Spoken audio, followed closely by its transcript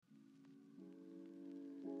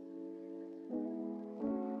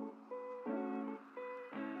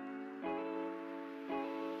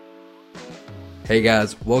Hey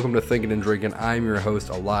guys, welcome to Thinkin and Drinkin. I'm your host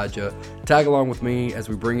Elijah. Tag along with me as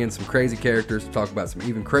we bring in some crazy characters to talk about some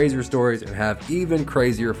even crazier stories and have even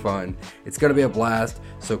crazier fun. It's going to be a blast,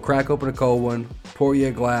 so crack open a cold one, pour you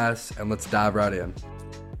a glass, and let's dive right in.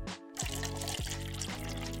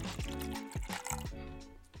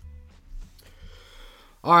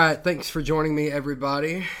 Alright, thanks for joining me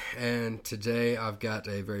everybody, and today I've got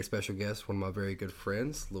a very special guest, one of my very good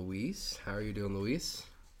friends, Luis. How are you doing, Luis?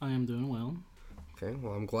 I am doing well. Okay,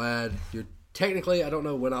 well, I'm glad you're technically, I don't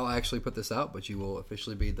know when I'll actually put this out, but you will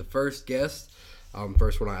officially be the first guest,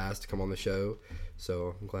 first one I asked to come on the show.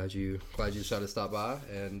 So I'm glad you decided to stop by.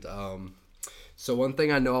 And so one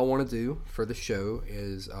thing I know I want to do for the show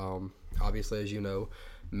is, obviously, as you know,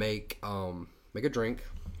 make a drink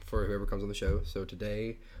for whoever comes on the show. So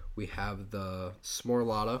today we have the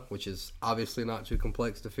S'morelada, which is obviously not too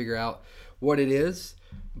complex to figure out what it is,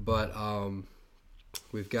 but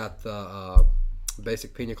we've got the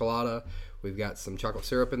basic pina colada. We've got some chocolate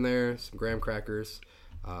syrup in there, some graham crackers,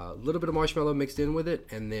 a little bit of marshmallow mixed in with it,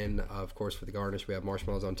 and then of course for the garnish we have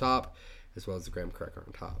marshmallows on top as well as the graham cracker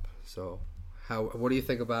on top. So what do you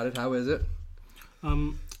think about it? How is it?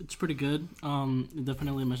 It's pretty good. It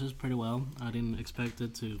definitely meshes pretty well. I didn't expect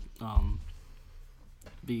it to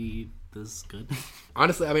be this good.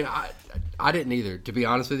 Honestly, I mean, I didn't either, to be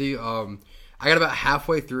honest with you. I got about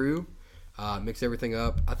halfway through. Mix everything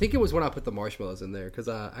up. I think it was when I put the marshmallows in there, because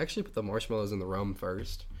I actually put the marshmallows in the rum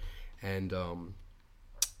first, and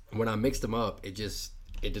when I mixed them up, it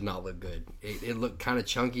did not look good. It looked kind of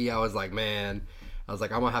chunky. I was like, I'm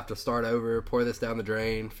gonna have to start over, pour this down the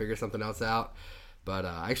drain, figure something else out. But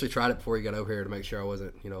I actually tried it before you got over here to make sure I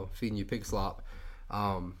wasn't, feeding you pig slop.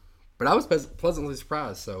 But I was pleasantly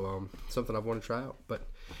surprised, so something I've wanted to try out. But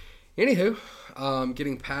anywho,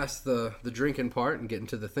 getting past the drinking part and getting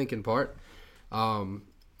to the thinking part.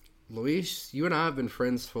 Luis, you and I have been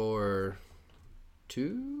friends for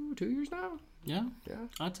two years now. Yeah,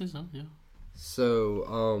 I'd say so. Yeah.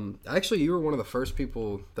 So, actually, you were one of the first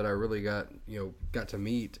people that I really got to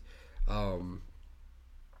meet,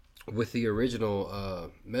 with the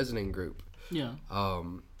original mezzanine group. Yeah.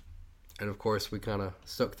 And of course, we kind of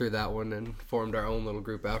stuck through that one and formed our own little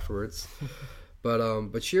group afterwards. But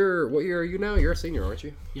what year are you now? You're a senior, aren't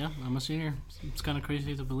you? Yeah, I'm a senior. It's kind of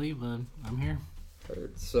crazy to believe, but I'm here.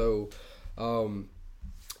 So,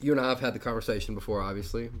 you and I have had the conversation before,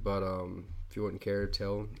 obviously. But if you wouldn't care to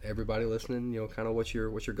tell everybody listening, kind of what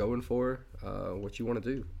you're going for, what you want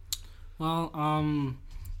to do. Well,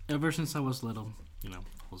 ever since I was little,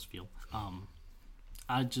 Hillsville,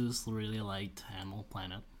 I just really liked Animal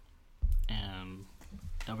Planet, and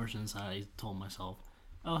ever since I told myself,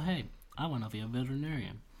 oh hey, I want to be a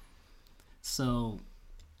veterinarian. So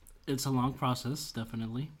it's a long process,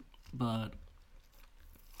 definitely, but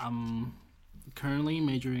I'm currently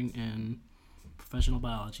majoring in professional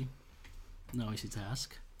biology. No easy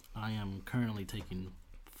task. I am currently taking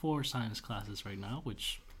 4 science classes right now,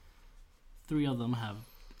 which 3 of them have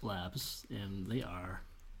labs, and they are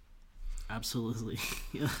absolutely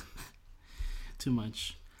too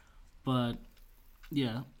much. But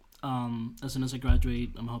yeah, as soon as I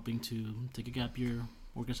graduate, I'm hoping to take a gap year,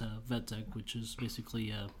 work as a vet tech, which is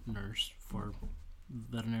basically a nurse for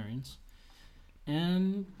veterinarians,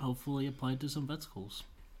 and hopefully apply to some vet schools.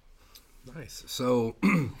 Nice. So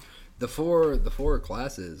the four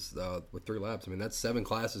classes with 3 labs, I mean, that's 7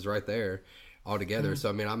 classes right there altogether. Mm-hmm. So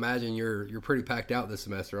I mean, I imagine you're pretty packed out this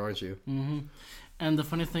semester, aren't you? Mm-hmm. And the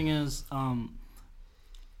funny thing is, in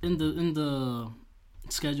the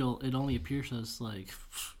schedule, it only appears as like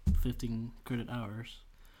 15 credit hours,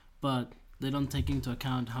 but they don't take into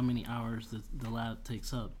account how many hours the lab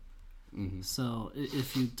takes up. Mm-hmm. So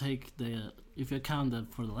if you account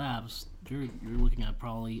that for the labs, you're looking at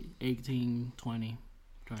probably 18, 20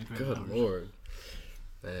 credit hours. Good Lord,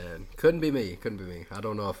 man, couldn't be me. I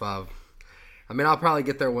don't know if I'll probably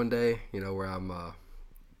get there one day, where I'm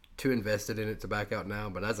too invested in it to back out now.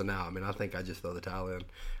 But as of now, I mean, I think I just throw the towel in.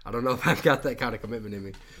 I don't know if I've got that kind of commitment in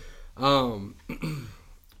me.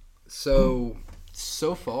 So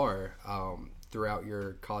far, throughout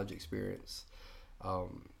your college experience,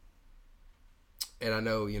 and I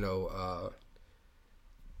know,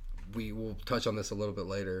 we will touch on this a little bit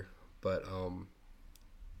later, but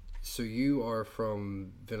so you are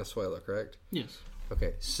from Venezuela, correct? Yes.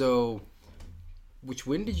 Okay, so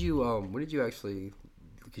when did you actually,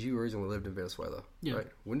 because you originally lived in Venezuela, yeah. Right?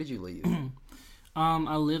 When did you leave?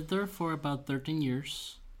 I lived there for about 13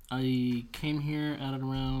 years. I came here at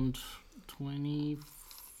around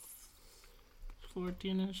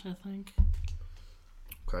 2014-ish, I think.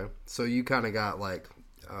 Okay, so you kind of got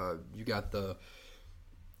you got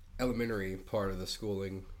elementary part of the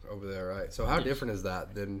schooling over there, right? So how different is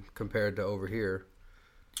that than compared to over here?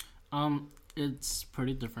 It's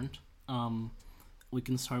pretty different. We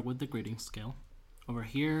can start with the grading scale. Over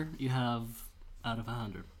here, you have out of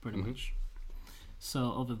 100, pretty much.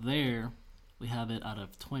 So over there, we have it out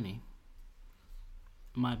of 20.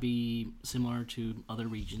 Might be similar to other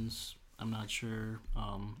regions. I'm not sure.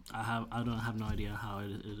 I don't have no idea how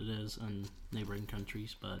it is in neighboring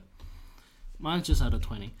countries, but mine's just out of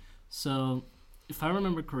 20. So if I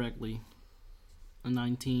remember correctly, a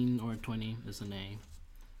 19 or a 20 is an A.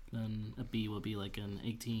 Then a B would be like an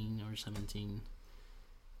 18 or 17.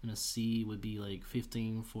 And a C would be like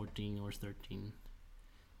 15, 14, or 13.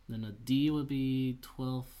 Then a D would be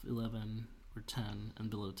 12, 11, or 10. And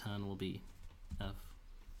below 10 will be F.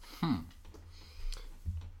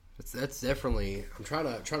 That's definitely. I'm trying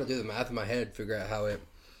to do the math in my head, figure out how it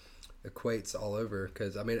equates all over.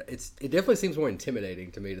 Because I mean, it definitely seems more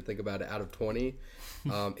intimidating to me to think about it out of 20.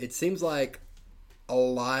 It seems like a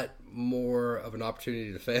lot more of an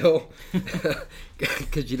opportunity to fail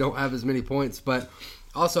because you don't have as many points. But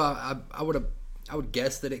also, I would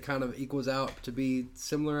guess that it kind of equals out to be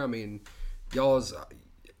similar. I mean, y'all's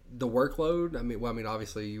the workload. I mean,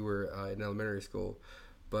 obviously you were in elementary school,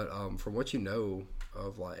 but from what you know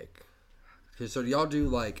of like, so do y'all do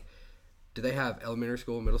like, do they have elementary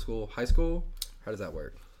school, middle school, high school? How does that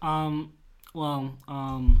work? Well,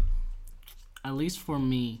 at least for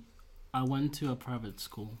me, I went to a private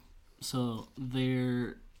school, so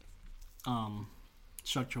their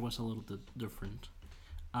structure was a little bit different.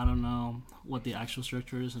 I don't know what the actual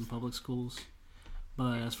structure is in public schools,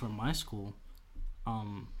 but as for my school,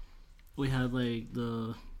 we had like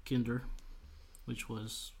the kinder, which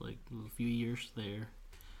was like a few years there.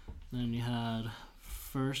 Then you had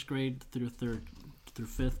first grade through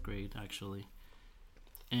fifth grade actually,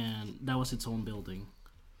 and that was its own building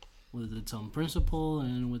with its own principal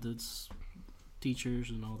and with its teachers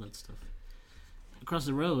and all that stuff. Across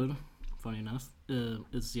the road, funny enough,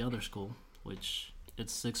 it's the other school, which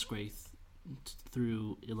it's 6th grade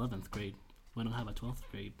through 11th grade. We don't have a 12th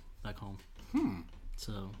grade back home.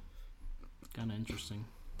 So, kind of interesting.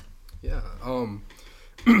 Yeah.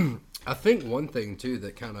 I think one thing too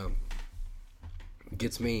that kind of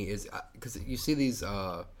gets me is because you see these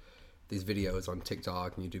videos on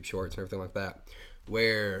TikTok and YouTube Shorts and everything like that,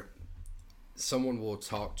 where someone will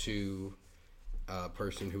talk to a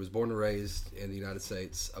person who was born and raised in the United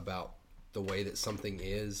States about the way that something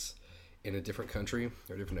is in a different country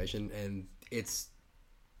or a different nation, and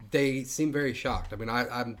they seem very shocked. I mean,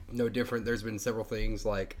 I'm no different. There's been several things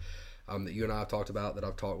like that you and I have talked about, that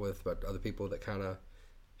I've talked with, but other people that kind of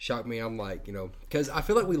shock me. I'm like, because I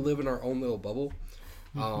feel like we live in our own little bubble,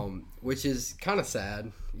 which is kind of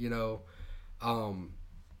sad,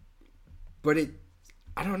 but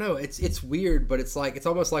I don't know. It's weird, but it's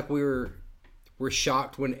almost like we're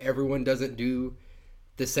shocked when everyone doesn't do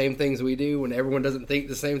the same things we do, when everyone doesn't think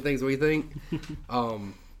the same things we think,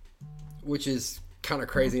 which is kind of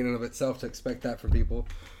crazy in and of itself to expect that from people.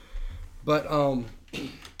 But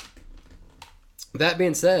that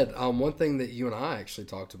being said, one thing that you and I actually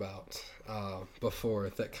talked about before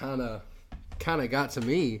that kind of got to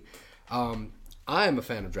me, I am a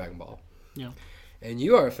fan of Dragon Ball. Yeah. And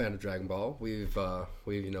you are a fan of Dragon Ball. We've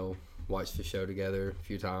watched the show together a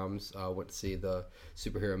few times. Went to see the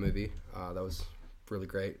superhero movie. That was really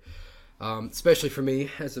great, especially for me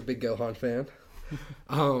as a big Gohan fan.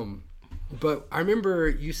 But I remember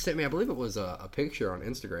you sent me, I believe it was a picture on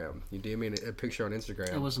Instagram. You DM'd me a picture on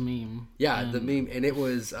Instagram. It was a meme. Yeah, the meme, and it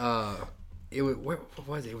was what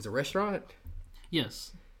was it? It was a restaurant.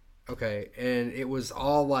 Yes. Okay, and it was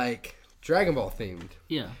all like Dragon Ball themed.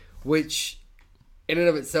 Yeah. Which, in and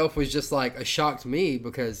of itself, was just like a shock to me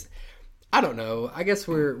because I don't know. I guess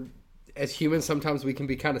as humans, sometimes we can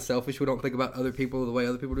be kind of selfish. We don't think about other people the way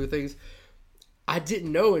other people do things. I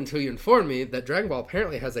didn't know until you informed me that Dragon Ball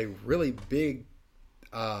apparently has a really big,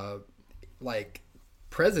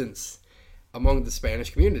 presence among the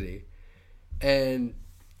Spanish community, and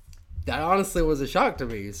that honestly was a shock to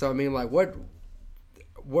me. So I mean, like, do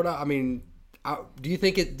you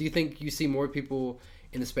think you see more people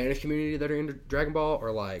in the Spanish community that are into Dragon Ball,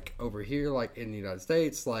 or like over here, like in the United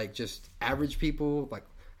States, like just average people, like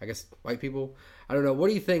I guess white people? I don't know. What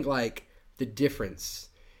do you think like the difference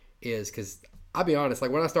is? Because I'll be honest,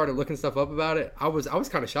 like when I started looking stuff up about it, I was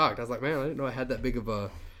kind of shocked. I was like, man, I didn't know I had that big of a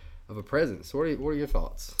presence. What are your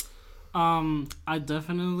thoughts? I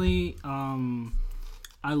definitely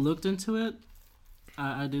I looked into it.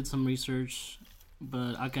 I did some research,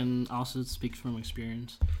 but I can also speak from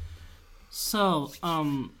experience. So,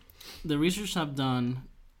 the research I've done,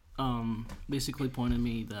 basically pointed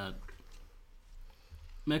me that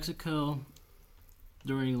Mexico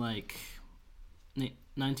during like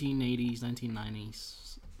 1980s,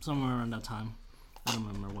 1990s, somewhere around that time, I don't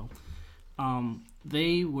remember well.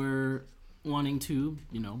 They were wanting to,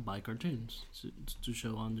 buy cartoons to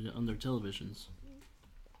show on their televisions.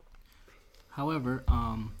 However,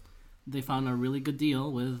 they found a really good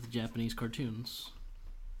deal with Japanese cartoons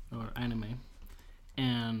or anime,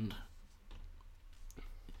 and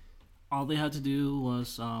all they had to do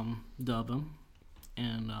was dub them,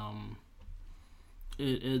 and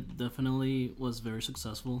it definitely was very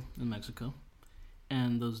successful in Mexico,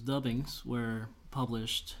 and those dubbings were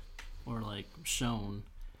published or like shown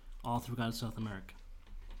all throughout South America.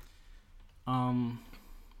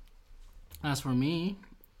 As for me,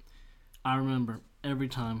 I remember every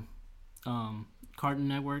time Cartoon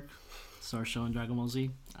Network started showing Dragon Ball Z,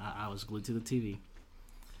 I was glued to the TV.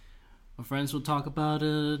 My friends would talk about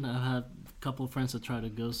it. I had a couple of friends that tried to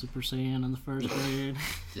go Super Saiyan in the first grade.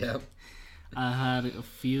 Yep. I had a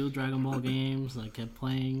few Dragon Ball games that I kept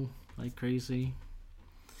playing like crazy.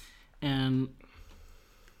 And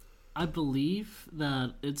I believe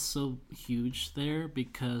that it's so huge there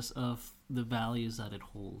because of the values that it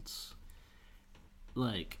holds.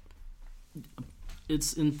 Like,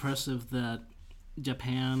 it's impressive that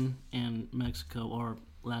Japan and Mexico, or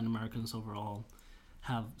Latin Americans overall,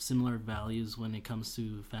 have similar values when it comes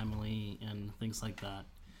to family and things like that.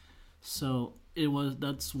 So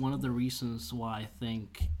that's one of the reasons why I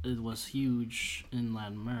think it was huge in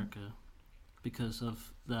Latin America, because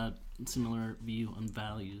of that similar view on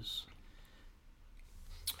values.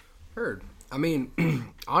 Heard. I mean,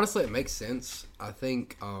 honestly, it makes sense. I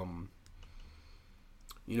think,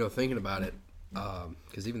 thinking about it,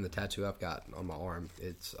 because even the tattoo I've got on my arm,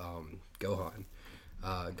 it's Gohan.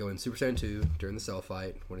 Going Super Saiyan 2 during the Cell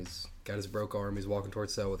fight, when he's got his broke arm, he's walking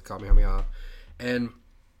towards Cell with Kamehameha. And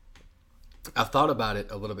I've thought about it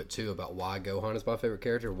a little bit too, about why Gohan is my favorite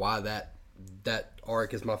character, why that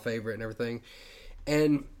arc is my favorite and everything.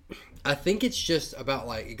 And I think it's just about,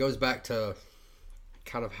 like, it goes back to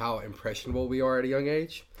kind of how impressionable we are at a young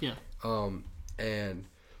age. Yeah. And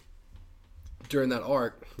during that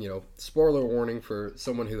arc, spoiler warning for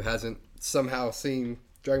someone who hasn't somehow seen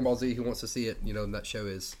Dragon Ball Z, who wants to see it, and that show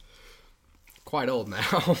is quite old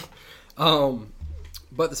now.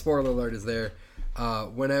 But the spoiler alert is there.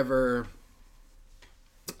 Whenever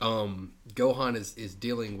Gohan is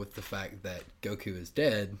dealing with the fact that Goku is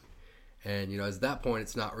dead, and at that point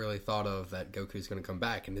it's not really thought of that Goku's going to come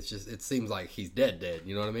back, and it seems like he's dead,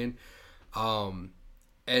 you know what I mean?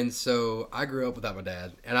 And so I grew up without my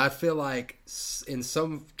dad, and I feel like in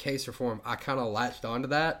some case or form I kind of latched onto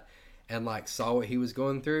that and like saw what he was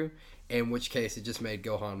going through, in which case it just made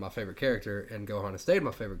Gohan my favorite character, and Gohan has stayed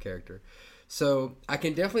my favorite character. So I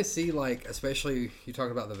can definitely see, like, especially you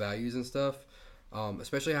talk about the values and stuff,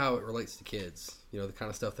 especially how it relates to kids, the kind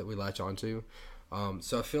of stuff that we latch onto.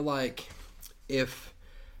 So I feel like if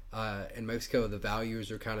in Mexico the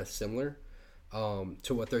values are kind of similar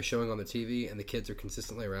to what they're showing on the TV, and the kids are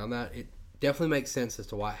consistently around that, it definitely makes sense as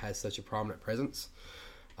to why it has such a prominent presence.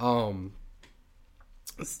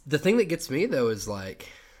 The thing that gets me, though, is like,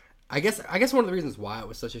 I guess one of the reasons why it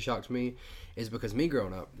was such a shock to me is because me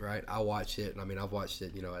growing up, right, I watched it, and I mean, I've watched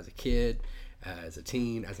it, as a kid, as a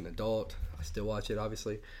teen, as an adult. I still watch it,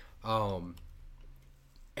 obviously. And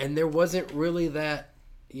there wasn't really that,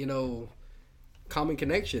 common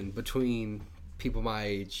connection between people my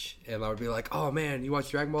age, and I would be like, oh man, you watch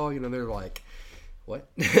Dragon Ball? They're like, what?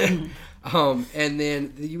 And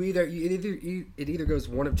then it either goes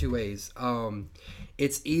one of two ways.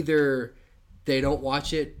 It's either they don't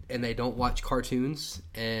watch it and they don't watch cartoons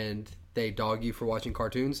and they dog you for watching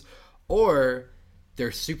cartoons, or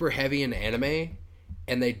they're super heavy in anime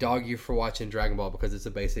and they dog you for watching Dragon Ball because it's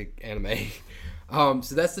a basic anime.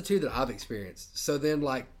 So that's the two that I've experienced. So then,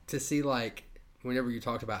 like, to see, like, whenever you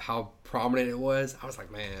talked about how prominent it was, I was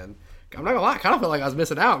like, man, I'm not gonna lie, I kind of felt like I was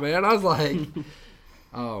missing out, man. I was like,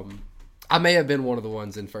 I may have been one of the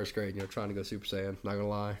ones in first grade, trying to go Super Saiyan, not gonna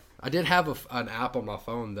lie. I did have an app on my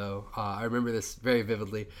phone, though. I remember this very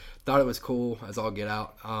vividly. Thought it was cool as all get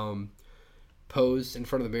out. Posed in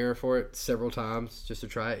front of the mirror for it several times just to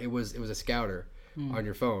try it. It was a scouter on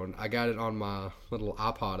your phone. I got it on my little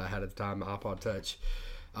iPod I had at the time, my iPod Touch.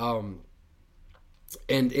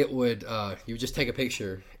 And it would, you would just take a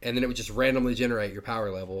picture, and then it would just randomly generate your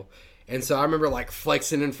power level. And so I remember, like,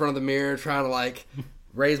 flexing in front of the mirror, trying to, like,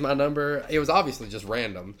 raise my number. It was obviously just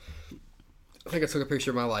random. I think I took a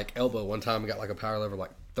picture of my, like, elbow one time and got, like, a power level of,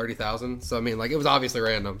 like, 30,000. So, I mean, like, it was obviously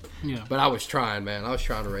random. Yeah. But I was trying, man. I was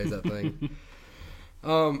trying to raise that thing.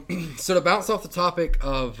 So to bounce off the topic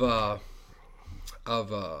of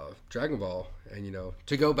Dragon Ball, and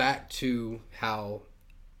to go back to how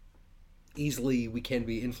easily we can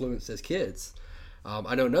be influenced as kids,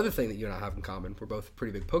 I know another thing that you and I have in common. We're both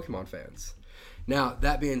pretty big Pokemon fans. Now,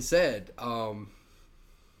 that being said,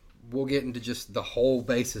 we'll get into just the whole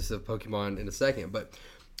basis of Pokemon in a second, but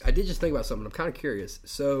I did just think about something. I'm kind of curious.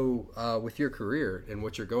 So, with your career and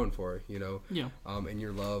what you're going for, Yeah. And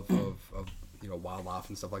your love of wildlife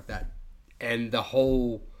and stuff like that, and the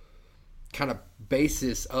whole kind of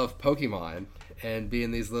basis of Pokemon and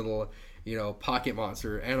being these little, pocket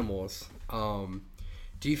monster animals.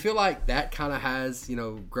 Do you feel like that kind of has,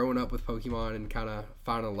 growing up with Pokemon and kind of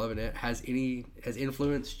finding loving it, has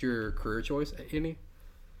influenced your career choice any?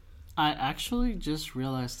 I actually just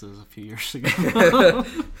realized this a few years ago.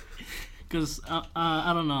 Because,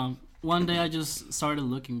 I don't know, one day I just started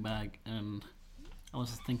looking back and I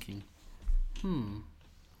was thinking,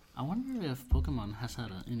 I wonder if Pokemon has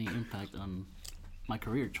had any impact on my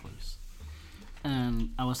career choice.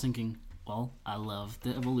 And I was thinking, well, I love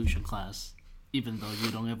the evolution class, even though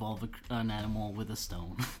you don't evolve an animal with a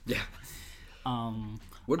stone. Yeah.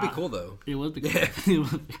 Would be cool, though. It would be cool. Yeah. It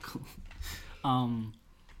would be cool.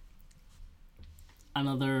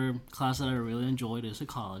 Another class that I really enjoyed is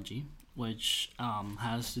ecology, which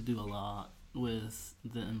has to do a lot with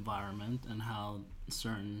the environment and how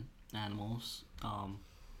certain animals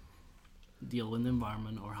deal with the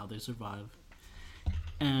environment or how they survive.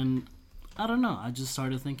 And I don't know, I just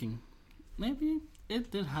started thinking maybe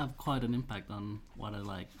it did have quite an impact on what I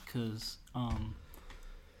like, because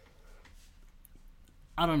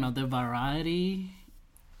I don't know, the variety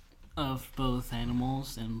of both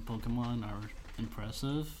animals and Pokemon are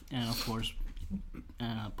impressive, and of course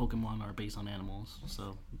Pokemon are based on animals,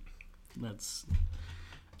 so that's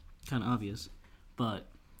kind of obvious. But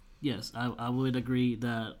yes, I would agree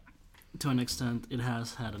that to an extent it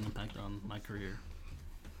has had an impact on my career.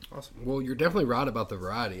 Awesome. Well, you're definitely right about the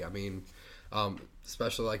variety. I mean,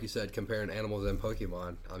 especially like you said, comparing animals and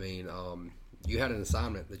Pokemon. I mean, you had an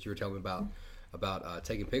assignment that you were telling me about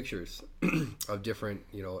taking pictures of different,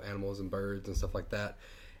 animals and birds and stuff like that.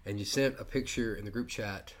 And you sent a picture in the group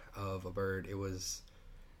chat of a bird. It was,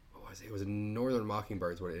 what was it? It was a northern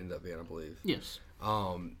mockingbird is what it ended up being, I believe. Yes.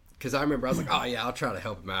 Because I remember I was like, oh yeah, I'll try to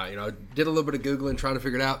help him out. Did a little bit of Googling, trying to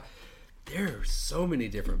figure it out. There are so many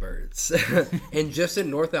different birds. And just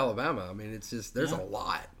in North Alabama, I mean, it's just, there's a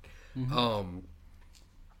lot. Mm-hmm.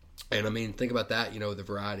 And I mean, think about that, the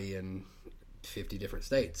variety in 50 different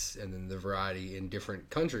states, and then the variety in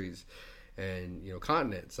different countries and,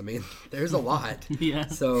 continents. I mean, there's a lot. Yeah.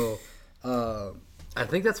 So, I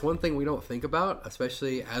think that's one thing we don't think about,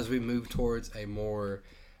 especially as we move towards a more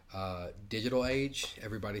digital age.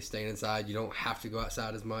 Everybody's staying inside. You don't have to go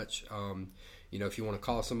outside as much. If you want to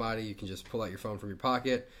call somebody, you can just pull out your phone from your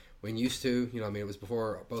pocket. When used to, it was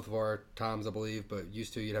before both of our times, I believe, but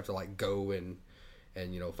used to, you'd have to like go and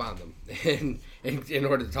find them and in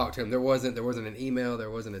order to talk to them. There wasn't an email, there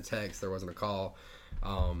wasn't a text, there wasn't a call.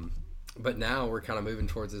 But now we're kind of moving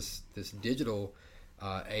towards this digital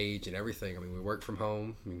age and everything. I mean, we work from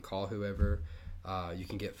home. You can call whoever. You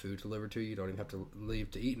can get food delivered to you. You don't even have to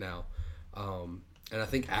leave to eat now. And I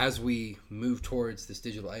think as we move towards this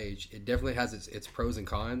digital age, it definitely has its pros and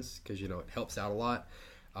cons, because, it helps out a lot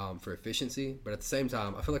for efficiency. But at the same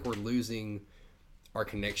time, I feel like we're losing our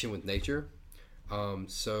connection with nature.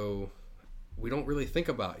 So we don't really think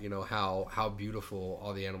about, how beautiful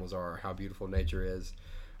all the animals are, how beautiful nature is,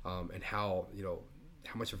 and how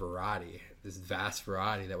much variety, this vast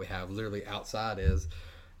variety that we have literally outside is.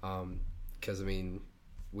 Because, I mean,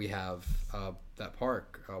 we have that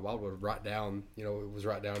park, Wildwood, right down, it was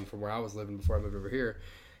right down from where I was living before I moved over here.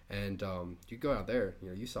 And you go out there,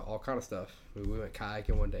 you saw all kind of stuff. We went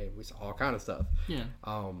kayaking one day, and we saw all kind of stuff. Yeah.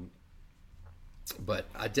 But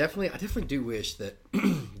I definitely do wish that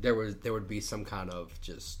there would be some kind of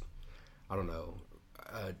just, I don't know,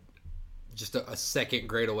 just a second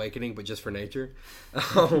great awakening, but just for nature.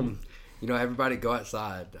 Everybody go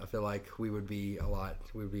outside. I feel like we would be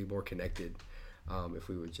more connected if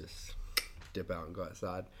we would just dip out and go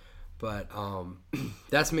outside. But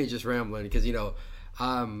that's me just rambling, because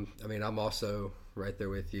I'm also right there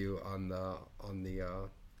with you on the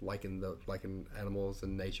liking animals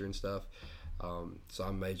and nature and stuff. So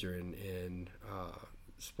I'm majoring in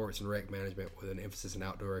sports and rec management with an emphasis in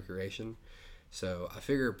outdoor recreation. So I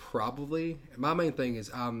figure probably my main thing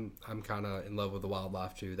is I'm kind of in love with the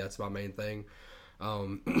wildlife too. That's my main thing.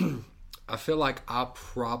 I feel like I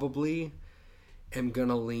probably am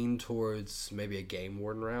gonna lean towards maybe a game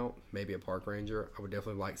warden route, maybe a park ranger. I would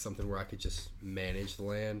definitely like something where I could just manage the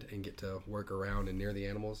land and get to work around and near the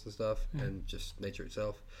animals and stuff, and just nature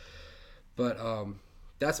itself. But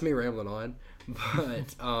that's me rambling on.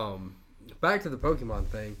 But back to the Pokemon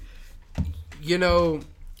thing. You know,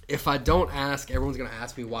 if I don't ask, everyone's gonna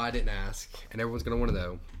ask me why I didn't ask, and everyone's gonna want to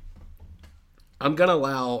know. I'm gonna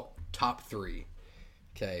allow top 3.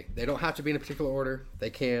 Okay, they don't have to be in a particular order. They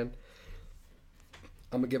can.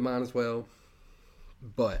 I'm going to give mine as well.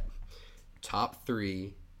 But top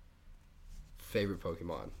 3 favorite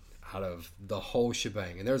Pokemon out of the whole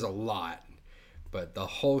shebang. And there's a lot. But the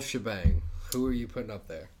whole shebang. Who are you putting up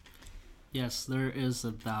there? Yes, there is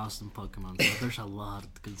 1,000 Pokemon. So there's a lot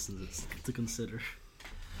to consider.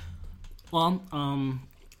 Well,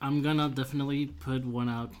 I'm going to definitely put one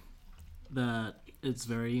out that it's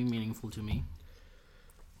very meaningful to me.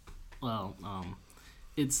 Well,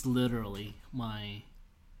 it's literally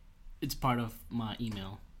it's part of my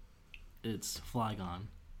email. It's Flygon.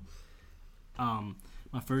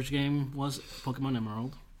 My first game was Pokemon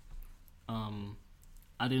Emerald.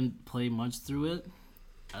 I didn't play much through it,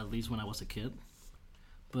 at least when I was a kid.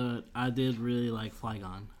 But I did really like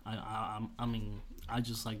Flygon. I mean, I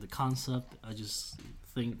just like the concept. I just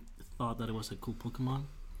thought that it was a cool Pokemon.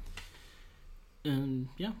 And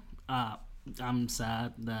yeah, I'm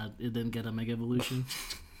sad that it didn't get a Mega Evolution.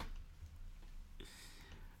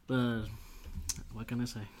 But what can I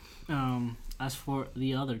say? As for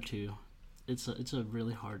the other 2, it's a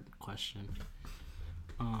really hard question.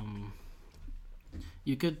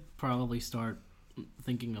 You could probably start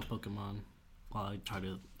thinking of Pokemon while I try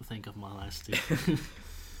to think of my last 2.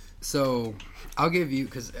 So I'll give you,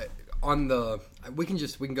 because on the we can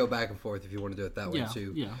go back and forth if you want to do it that way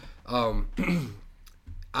too. Yeah.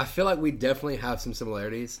 I feel like we definitely have some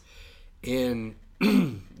similarities in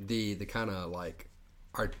the kind of like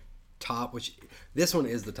our top, which this one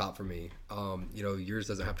is the top for me. You know, yours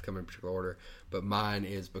doesn't have to come in particular order, but mine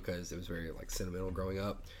is because it was very like sentimental growing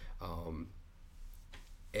up.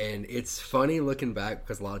 And it's funny looking back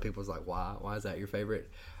because a lot of people was like, why is that your favorite?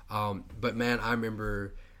 But man, I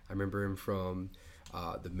remember him from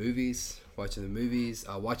the movies, watching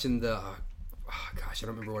the gosh, I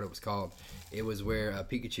don't remember what it was called. It was where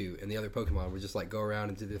Pikachu and the other Pokemon would just like go around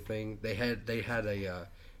and do their thing. They had a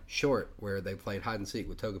short where they played hide and seek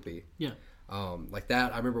with Togepi. Yeah. Like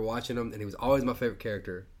that. I remember watching him, and he was always my favorite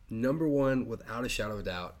character. Number 1, without a shadow of a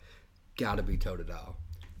doubt, gotta be Totodile.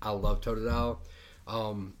 I love Totodile.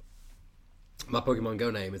 My Pokemon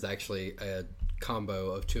Go name is actually a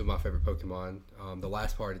combo of 2 of my favorite Pokemon. The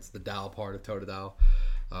last part, it's the Dial part of Totodile,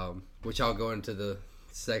 which I'll go into the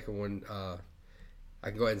second one. I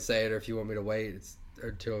can go ahead and say it, or if you want me to wait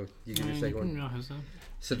until you get your second one.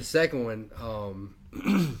 So the second one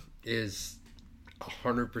is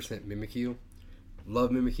 100% Mimikyu. Love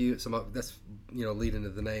Mimikyu. So that's leading to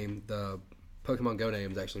the name. The Pokemon Go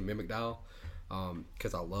name is actually Mimikdile,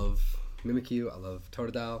 because I love Mimikyu. I love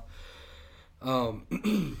Totodile.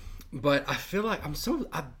 But I feel like I'm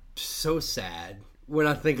so sad when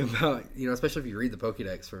I think about, especially if you read the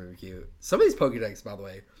Pokédex for Mimikyu. Some of these Pokédex, by the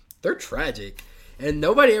way, they're tragic. And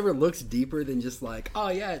nobody ever looks deeper than just like, oh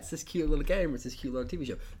yeah, it's this cute little game, or it's this cute little TV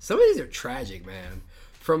show. Some of these are tragic, man.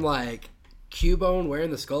 From like Cubone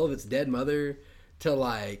wearing the skull of its dead mother to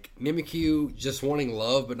like Mimikyu just wanting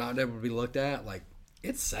love but not able to be looked at. Like,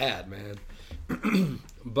 it's sad, man.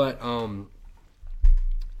 But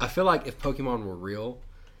I feel like if Pokemon were real,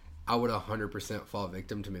 I would 100% fall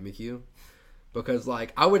victim to Mimikyu. Because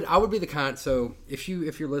like I would be the kind. So if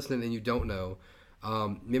you're listening and you don't know,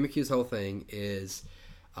 Mimikyu's whole thing is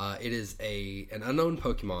it is an unknown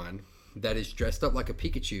Pokemon that is dressed up like a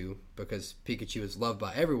Pikachu because Pikachu is loved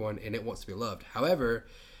by everyone and it wants to be loved. However,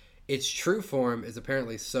 its true form is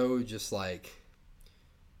apparently so just like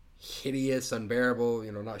hideous, unbearable.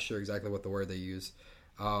 Not sure exactly what the word they use,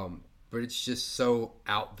 but it's just so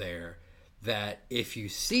out there that if you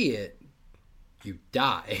see it, you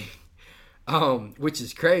die, which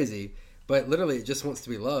is crazy. But literally, it just wants to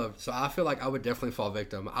be loved. So I feel like I would definitely fall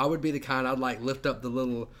victim. I would be the kind, I'd like lift up the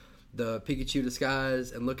Pikachu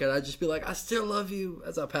disguise and look at it. I'd just be like, I still love you,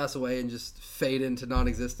 as I pass away and just fade into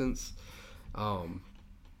non-existence.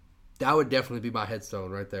 That would definitely be my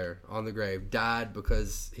headstone right there on the grave. Died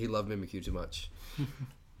because he loved Mimikyu too much.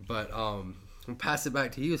 But I'll pass it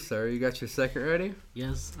back to you, sir. You got your second ready?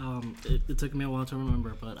 Yes. It took me a while to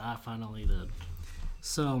remember, but I finally did.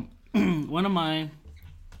 So the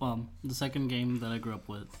second game that I grew up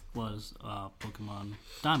with was Pokemon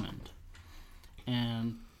Diamond,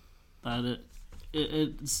 and that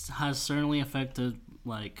it has certainly affected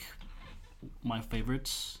like my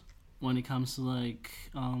favorites when it comes to like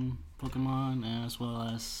Pokemon, as well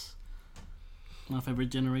as my favorite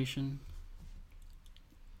generation.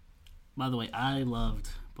 By the way, I loved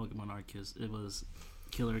Pokemon Arceus. It was a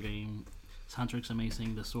killer game. Soundtrack's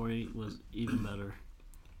amazing. The story was even better.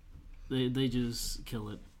 They just kill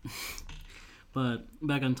it. But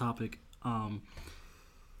back on topic,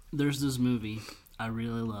 there's this movie I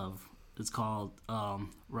really love. It's called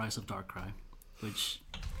Rise of Darkrai, which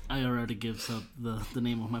I already gives up the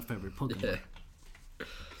name of my favorite Pokemon. Yeah.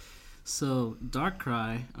 So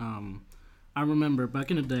Darkrai, I remember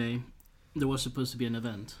back in the day, there was supposed to be an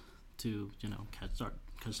event to catch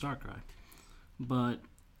Darkrai, but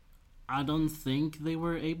I don't think they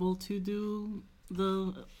were able to do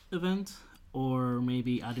the event, or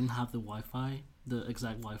maybe I didn't have the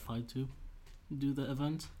exact Wi-Fi to do the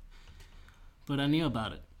event. But I knew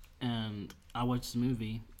about it, and I watched the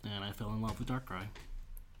movie, and I fell in love with Darkrai.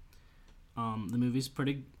 The movie's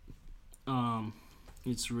pretty.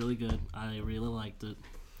 It's really good. I really liked it.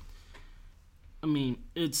 I mean,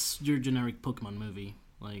 it's your generic Pokemon movie.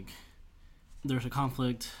 Like, there's a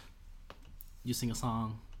conflict. You sing a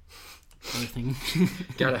song. Everything.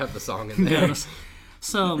 Gotta have the song in there. Yeah,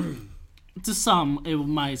 so, to some, it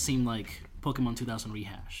might seem like Pokemon 2000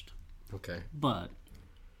 rehashed. Okay. But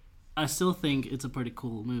I still think it's a pretty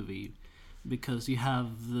cool movie because you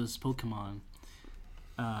have this Pokemon,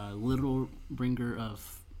 literal bringer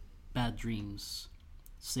of bad dreams,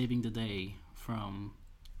 saving the day from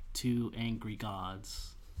two angry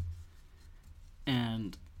gods.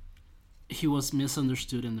 And he was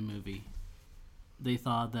misunderstood in the movie. They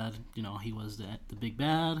thought that, he was the big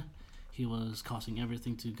bad. He was causing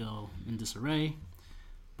everything to go in disarray.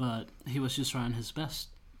 But he was just trying his best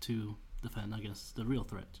to defend against the real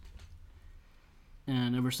threat.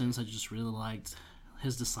 And ever since, I just really liked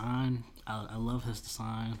his design. I love his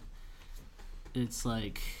design. It's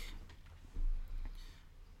like,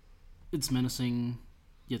 it's menacing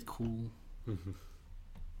yet cool. Mm-hmm.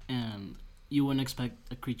 And you wouldn't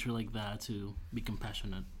expect a creature like that to be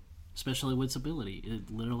compassionate, especially with its ability.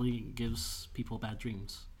 It literally gives people bad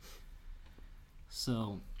dreams.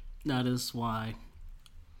 So that is why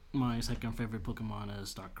my second favorite Pokemon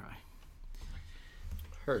is Darkrai.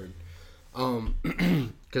 Heard.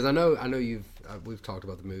 Because I know we've talked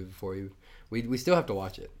about the movie before. We still have to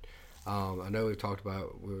watch it. I know we've talked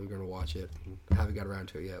about we were going to watch it. Haven't got around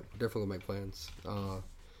to it yet. We're definitely gonna make plans.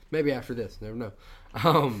 Maybe after this, never know.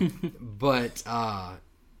 But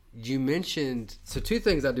you mentioned two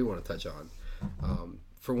things I do want to touch on.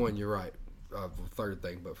 For one, you're right. Third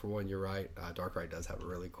thing, but for one, you're right. Darkrai does have a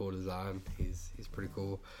really cool design. He's pretty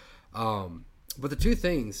cool. But the two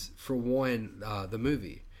things, for one, the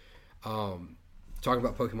movie. Talking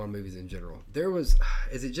about Pokemon movies in general,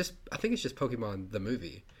 I think it's just Pokemon the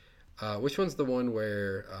movie. Which one's the one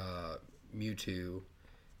where Mewtwo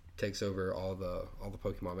takes over all the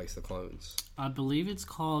Pokemon, makes the clones? I believe it's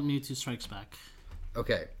called Mewtwo Strikes Back.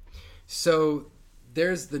 Okay, so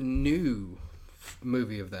there's the new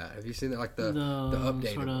movie of that. Have you seen that? Like the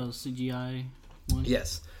updated sort of CGI one?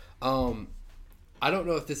 Yes. I don't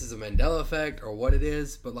know if this is a Mandela effect or what it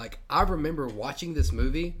is, but like I remember watching this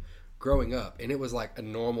movie growing up, and it was like a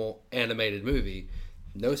normal animated movie,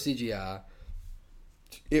 no CGI.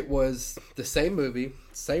 It was the same movie,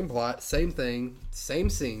 same plot, same thing, same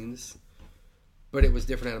scenes, but it was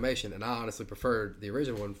different animation. And I honestly preferred the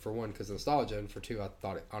original one, for one, because of nostalgia, and for two, I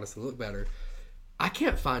thought it honestly looked better. I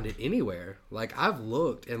can't find it anywhere. Like, I've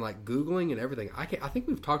looked and like Googling and everything. I think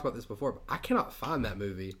we've talked about this before, but I cannot find that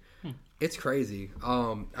movie. It's crazy.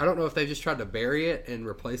 I don't know if they just tried to bury it and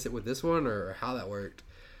replace it with this one, or how that worked.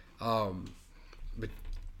 But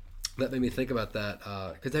that made me think about that.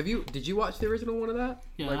 Because did you watch the original one of that?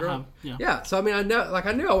 Yeah, I have. Yeah. So I mean, I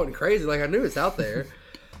knew I wasn't crazy. Like, I knew it's out there,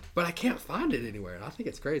 but I can't find it anywhere. And I think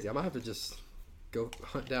it's crazy. I might have to just go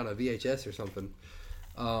hunt down a VHS or something.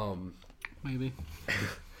 Maybe.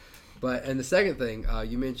 And the second thing,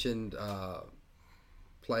 you mentioned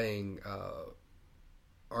playing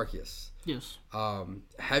Arceus. Yes.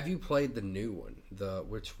 Have you played the new one?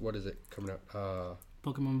 What is it coming up?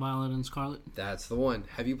 Pokemon Violet and Scarlet. That's the one.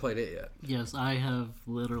 Have you played it yet? Yes, I have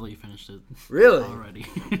literally finished it. Really? Already.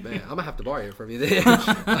 Man, I'm gonna have to borrow it from you then.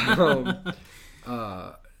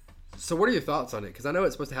 So what are your thoughts on it? Because I know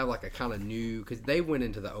it's supposed to have like a kind of new... Because they went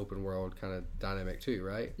into the open world kind of dynamic too,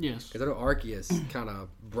 right? Yes. Because I know Arceus kind of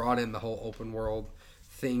brought in the whole open world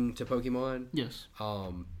thing to Pokemon. Yes.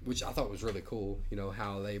 Which I thought was really cool. You know,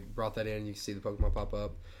 how they brought that in. You can see the Pokemon pop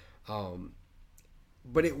up.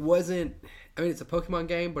 But it wasn't... I mean, it's a Pokemon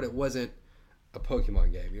game, but it wasn't a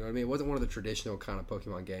Pokemon game. You know what I mean? It wasn't one of the traditional kind of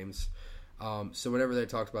Pokemon games. So whenever they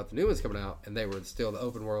talked about the new ones coming out, and they were still the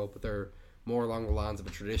open world, but they're more along the lines of a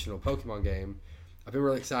traditional Pokemon game, I've been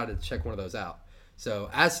really excited to check one of those out. So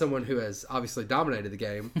as someone who has obviously dominated the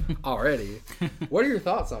game already, what are your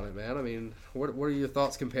thoughts on it, man? I mean, what are your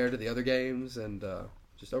thoughts compared to the other games and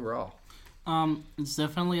just overall? It's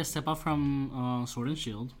definitely a step up from Sword and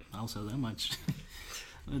Shield. I'll say that much.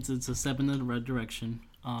 It's a step in the right direction.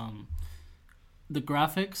 The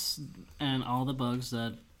graphics and all the bugs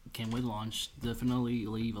that came with launch definitely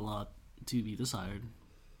leave a lot to be desired.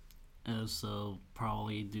 So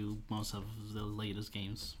probably do most of the latest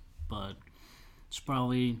games, but it's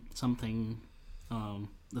probably something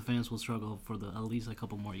the fans will struggle for at least a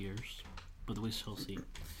couple more years, but we shall see.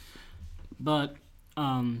 But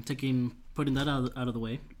putting that out of the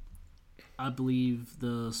way, I believe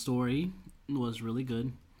the story was really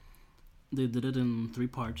good. They did it in 3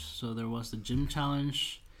 parts. So there was the gym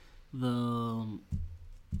challenge, this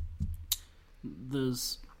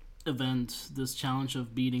challenge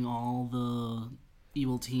of beating all the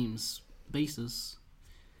evil team's bases,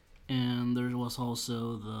 and there was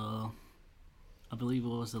also I believe it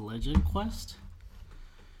was the legend quest.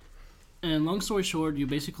 And long story short, you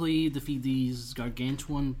basically defeat these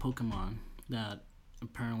gargantuan Pokemon that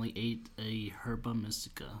apparently ate a Herba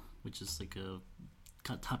Mystica, which is like a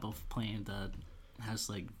type of plant that has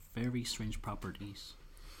like very strange properties.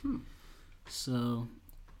 So,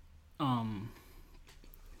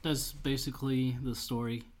 that's basically the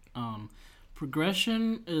story. The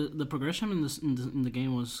progression in the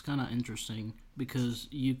game was kind of interesting because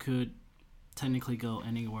you could technically go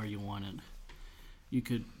anywhere you wanted. You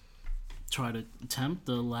could try to attempt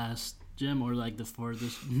the last gym or like the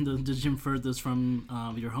furthest, the gym furthest from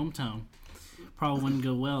your hometown. Probably wouldn't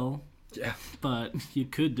go well. Yeah, but you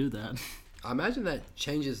could do that. I imagine that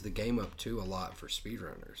changes the game up too a lot for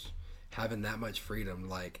speedrunners, having that much freedom.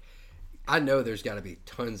 Like, I know there's got to be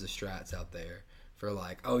tons of strats out there for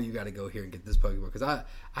like, oh, you got to go here and get this Pokemon, because I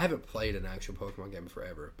haven't played an actual Pokemon game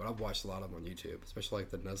forever, but I've watched a lot of them on YouTube, especially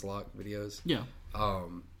like the Nuzlocke videos. Yeah.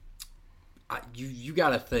 You got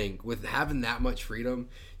to think, with having that much freedom,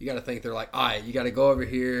 you got to think they're like, all right, you got to go over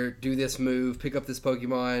here, do this move, pick up this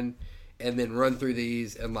Pokemon, and then run through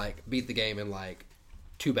these and like beat the game in like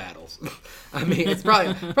 2 battles. I mean, it's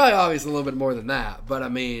probably obviously a little bit more than that, but I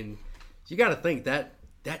mean, you got to think that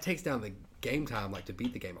takes down the game time, like to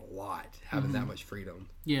beat the game a lot, having that much freedom.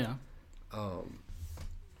 Yeah.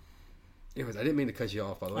 Anyways, I didn't mean to cut you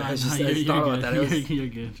off, by the way. I just thought about that. You're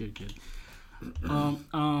good.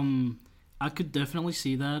 I could definitely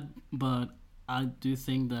see that, but I do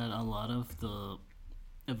think that a lot of the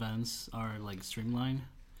events are like streamlined.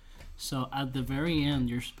 So at the very end,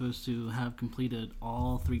 you're supposed to have completed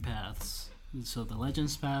all 3 paths. So the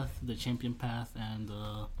Legends path, the Champion path, and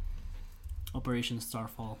the Operation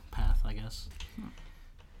Starfall path, I guess.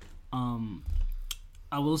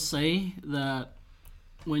 I will say that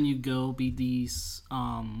when you go beat these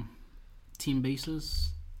team bases,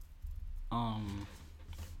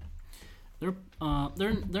 they're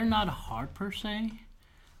not hard per se.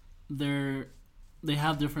 They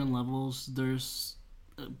have different levels. There's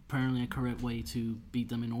apparently a correct way to beat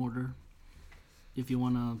them in order. If you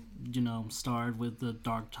want to, start with the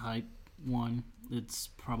dark type one, it's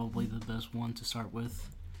probably the best one to start with,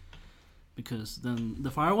 because then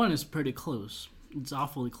the fire one is pretty close. It's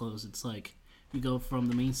awfully close. It's like you go from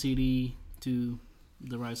the main city to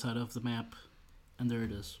the right side of the map, and there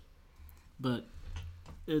it is. But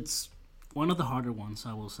it's one of the harder ones,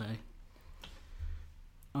 I will say.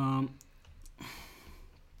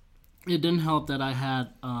 It didn't help that I had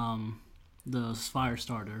the fire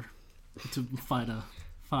starter to fight a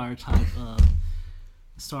fire type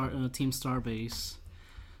Team Starbase,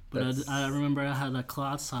 but I remember I had a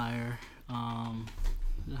Clodsire.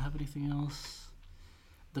 Did I have anything else?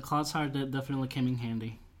 The Clodsire definitely came in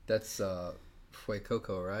handy. That's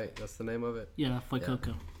Fuecoco, right? That's the name of it? Yeah, Fuecoco.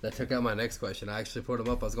 Yeah. That took out my next question. I actually put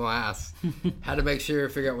them up. I was going to ask. Had to make sure,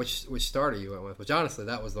 figure out which starter you went with, which honestly,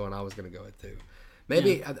 that was the one I was going to go with too.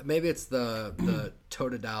 Maybe it's the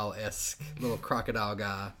Totodile-esque little crocodile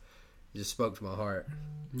guy. It just spoke to my heart.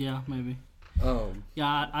 Yeah, maybe.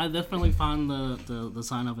 Yeah, I definitely find the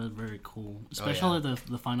design of it very cool, especially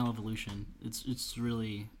the final evolution. It's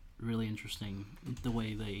really, really interesting the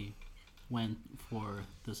way they went for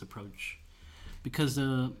this approach, because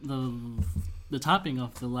the topping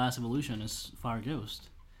of the last evolution is Fire Ghost,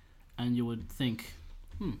 and you would think,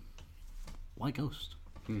 why Ghost?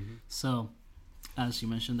 Mm-hmm. So, as you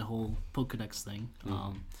mentioned, the whole Pokédex thing.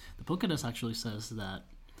 The Pokédex actually says that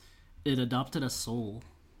it adopted a soul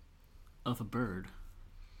of a bird.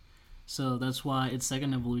 So that's why its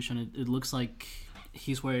second evolution, it looks like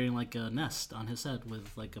he's wearing like a nest on his head with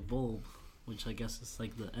like a bulb, which I guess is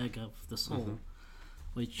like the egg of the soul,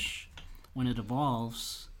 which when it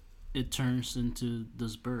evolves, it turns into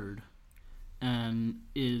this bird. And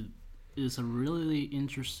it is a really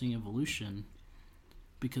interesting evolution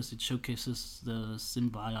because it showcases the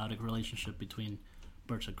symbiotic relationship between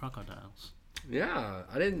birds and crocodiles. Yeah,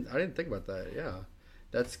 I didn't think about that. Yeah,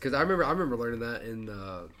 that's because I remember learning that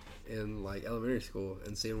in like elementary school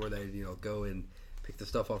and seeing where they go and pick the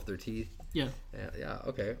stuff off their teeth. Yeah. Yeah.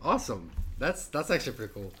 Okay. Awesome. That's actually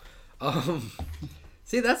pretty cool.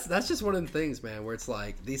 See, that's just one of the things, man, where it's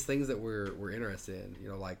like these things that we're interested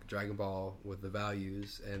in, like Dragon Ball with the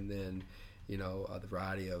values, and then the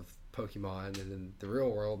variety of Pokemon, and then the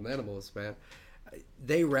real world and animals, man.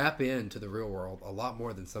 They wrap into the real world a lot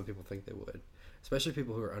more than some people think they would, especially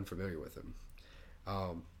people who are unfamiliar with them.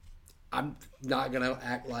 I'm not gonna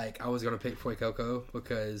act like I was gonna pick Fuecoco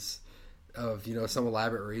because of some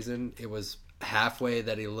elaborate reason. It was halfway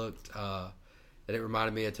that he looked that it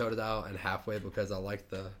reminded me of Totodile, and halfway because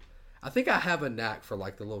I think I have a knack for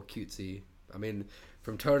like the little cutesy. I mean,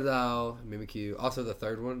 from Totodile, Mimikyu, also the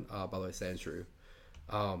third one, by the way, Sandshrew.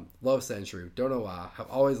 Love Sandshrew. Don't know why. I've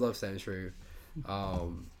always loved Sandshrew.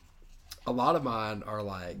 A lot of mine are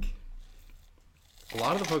like, a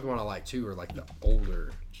lot of the Pokemon I like too are like the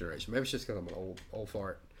older generation. Maybe it's just because I'm an old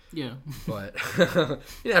fart. Yeah. But you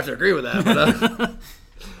don't have to agree with that.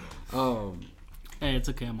 But hey, it's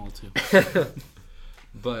okay. I'm old too.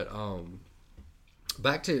 But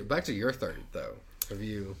back to your third though. Have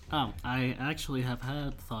you? I actually have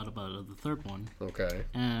had thought about the third one. Okay.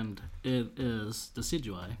 And it is the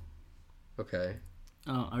Decidueye. Okay.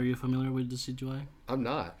 Are you familiar with the Decidueye? I'm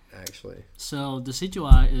not, actually. So the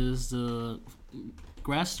Decidueye is the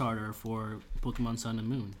grass starter for Pokemon Sun and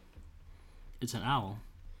Moon. It's an owl.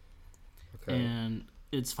 Okay. And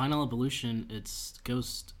its final evolution, it's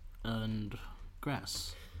ghost and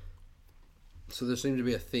grass. So there seems to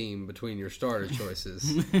be a theme between your starter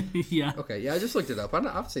choices. Yeah. Okay, yeah, I just looked it up.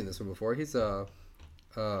 I've seen this one before. He's wait,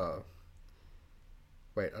 I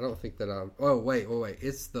don't think that I'm... Oh, wait.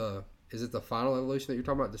 Is it the final evolution that you're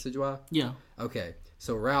talking about, Decidueye? Yeah. Okay,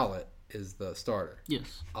 so Rowlet is the starter.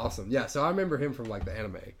 Yes. Awesome. Yeah, so I remember him from like the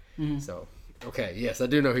anime. Mm-hmm. So, okay, yes, I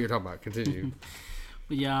do know who you're talking about. Continue.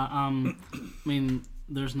 But yeah, I mean,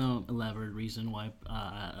 there's no elaborate reason why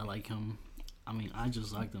I like him. I mean, I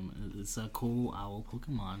just like them. It's a cool owl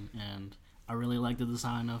Pokemon, and I really like the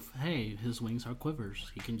design of, hey, his wings are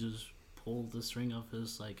quivers. He can just pull the string of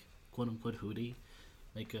his, like, quote-unquote hoodie,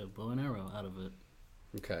 make a bow and arrow out of it.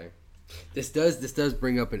 Okay. This does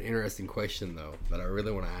bring up an interesting question, though, that I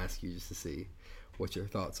really want to ask you just to see what your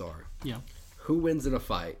thoughts are. Yeah. Who wins in a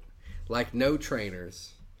fight? Like, no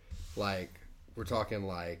trainers. Like, we're talking,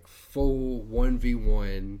 like, full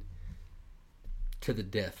 1v1 to the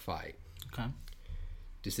death fight. Okay.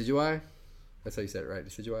 Decidueye? That's how you said it, right?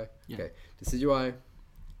 Decidueye? Yeah. Okay. Decidueye,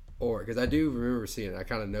 or... Because I do remember seeing it. I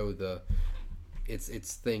kind of know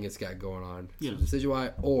its thing it's got going on. Yeah. So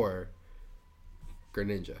Decidueye or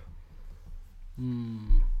Greninja?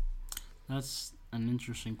 That's an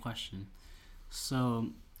interesting question.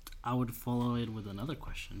 So, I would follow it with another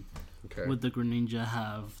question. Okay. Would the Greninja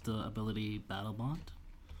have the ability Battle Bond?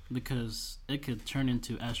 Because it could turn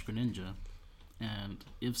into Ash Greninja. And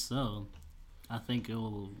if so, I think it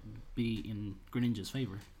will be in Greninja's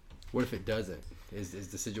favor. What if it doesn't? Is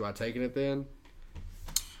Decidueye taking it then?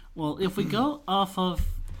 Well, if we go off of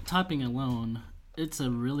typing alone, it's a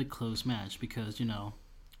really close match because,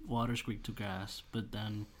 water's weak to grass, but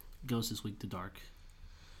then ghost is weak to dark.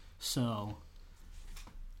 So,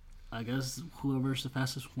 I guess whoever's the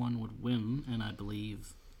fastest one would win, and I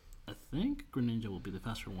think Greninja will be the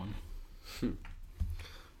faster one.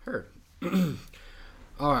 Heard.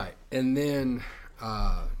 All right, and then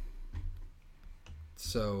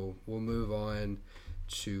so we'll move on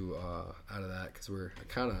to out of that because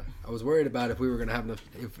I was worried about if we were gonna have enough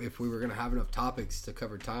if we were gonna have enough topics to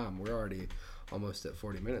cover time. We're already almost at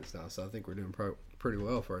 40 minutes now, so I think we're doing pretty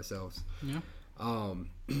well for ourselves. Yeah.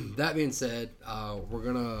 That being said, we're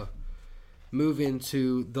gonna move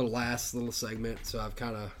into the last little segment. So I've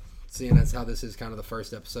kind of seeing as how this is kind of the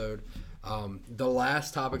first episode. The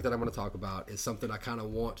last topic that I'm going to talk about is something I kind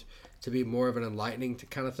of want to be more of an enlightening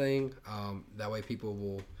kind of thing. That way people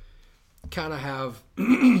will kind of have,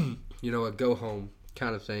 a go home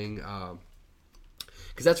kind of thing.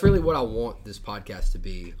 Because that's really what I want this podcast to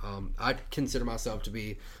be. I consider myself to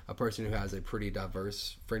be a person who has a pretty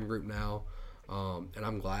diverse friend group now. And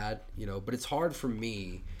I'm glad, but it's hard for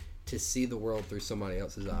me to see the world through somebody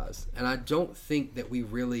else's eyes. And I don't think that we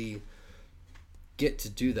really get to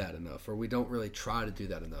do that enough, or we don't really try to do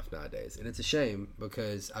that enough nowadays. And it's a shame,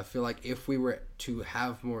 because I feel like if we were to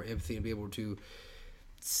have more empathy and be able to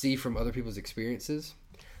see from other people's experiences,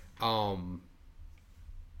 the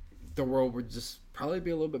world would just probably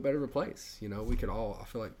be a little bit better of a place. You know, we could all, I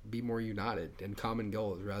feel like, be more united in common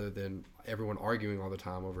goals rather than everyone arguing all the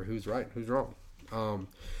time over who's right and who's wrong.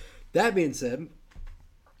 That being said,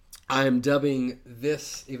 I am dubbing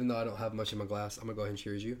this, even though I don't have much in my glass, I'm going to go ahead and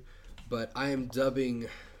cheers you, but I am dubbing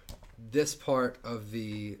this part of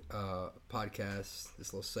the podcast,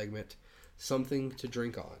 this little segment, Something to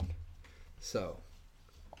Drink On. So,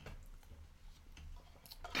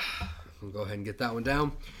 I'll go ahead and get that one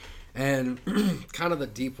down. And kind of the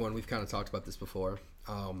deep one, we've kind of talked about this before.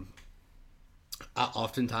 I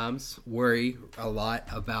oftentimes worry a lot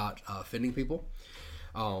about offending people,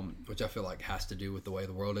 which I feel like has to do with the way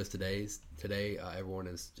the world is today. Today, everyone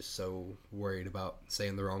is just so worried about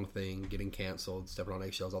saying the wrong thing, getting canceled, stepping on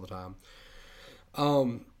eggshells all the time.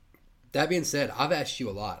 That being said, I've asked you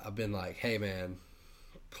a lot. I've been like, hey, man,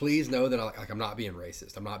 please know that I'm not being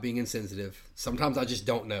racist. I'm not being insensitive. Sometimes I just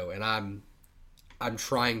don't know, and I'm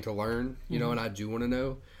trying to learn, you know, and I do want to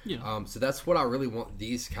know. Yeah. So that's what I really want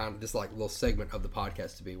this like little segment of the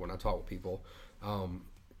podcast to be when I talk with people.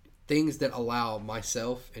 Things that allow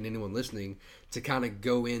myself and anyone listening to kind of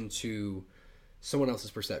go into someone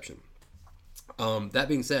else's perception. That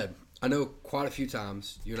being said, I know quite a few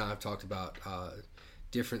times you and I have talked about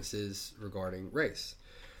differences regarding race.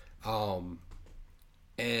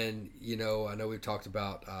 And, you know, I know we've talked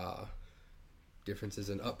about differences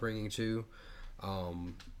in upbringing too.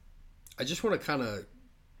 I just want to kind of,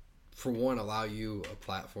 for one, allow you a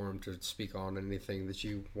platform to speak on anything that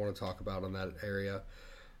you want to talk about in that area.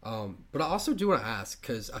 But I also do want to ask,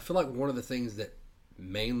 because I feel like one of the things that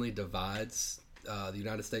mainly divides the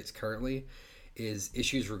United States currently is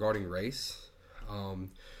issues regarding race,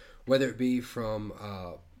 whether it be from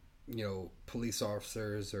you know, police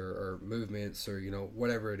officers or movements or, you know,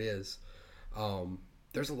 whatever it is.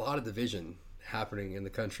 There's a lot of division happening in the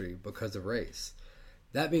country because of race.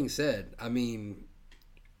 That being said, I mean,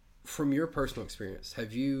 from your personal experience,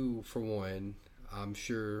 have you, for one, I'm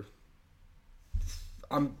sure,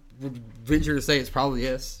 would venture to say it's probably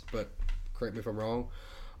yes, but correct me if I'm wrong.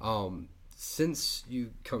 Since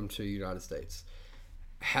you come to the United States,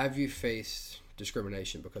 have you faced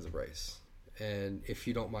discrimination because of race? And if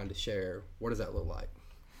you don't mind to share, what does that look like?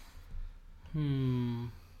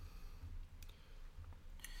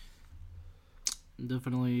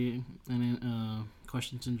 Definitely any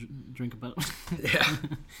questions to drink about. Yeah.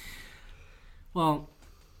 Well,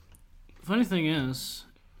 funny thing is,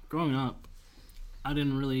 growing up, I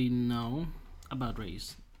didn't really know about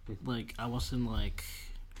race. Like, I wasn't, like,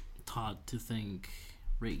 taught to think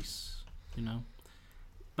race, you know?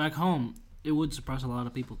 Back home, it would surprise a lot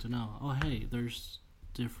of people to know, oh, hey, there's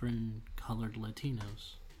different colored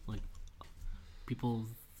Latinos. Like, people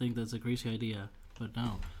think that's a crazy idea, but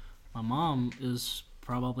no. My mom is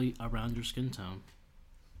probably around your skin tone.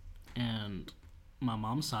 And my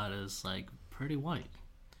mom's side is, like, pretty white.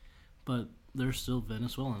 But they're still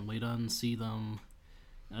Venezuelan. We don't see them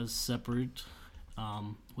as separate.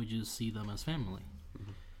 We just see them as family.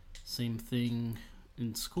 Mm-hmm. Same thing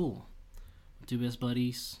in school. 2 best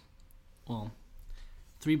buddies. Well,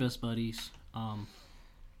 3 best buddies.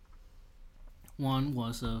 One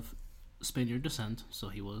was of Spaniard descent, so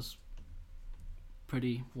he was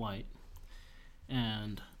pretty white.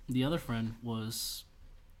 And the other friend was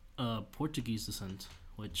Portuguese descent,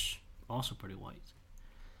 which also pretty white.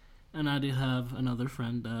 And I did have another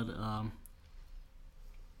friend that,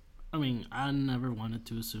 I mean, I never wanted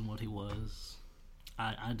to assume what he was.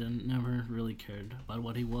 I never really cared about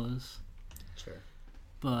what he was. Sure.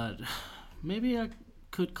 But maybe I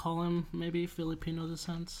could call him maybe Filipino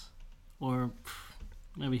descent. Or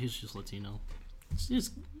maybe he's just Latino.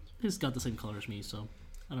 He's got the same color as me, so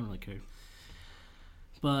I don't really care.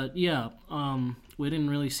 But yeah, we didn't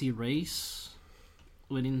really see race.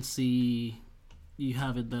 We didn't see you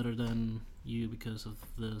have it better than you because of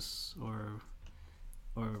this or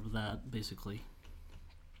that, basically.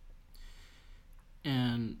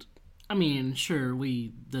 And I mean, sure,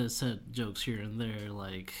 we said jokes here and there.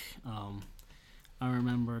 Like, I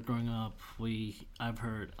remember growing up, I've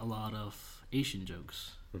heard a lot of Asian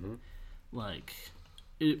jokes. Mm-hmm. Like,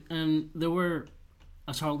 and they were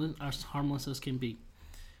as harmless as can be,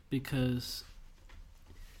 because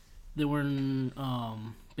they weren't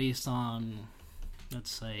based on,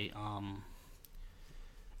 let's say,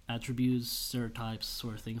 attributes, stereotypes,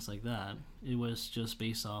 or things like that. It was just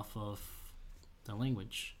based off of the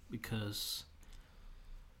language. Because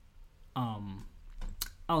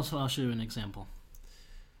I'll show you an example.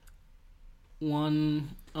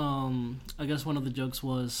 I guess one of the jokes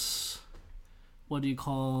was, what do you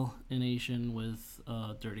call an Asian with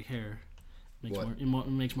dirty hair? It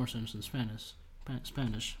makes more sense in Spanish,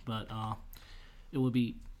 but it would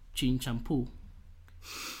be chin champú,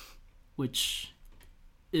 which,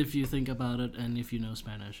 if you think about it and if you know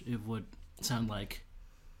Spanish, it would sound like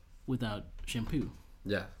without shampoo.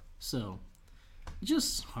 Yeah. So,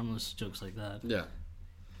 just harmless jokes like that. Yeah.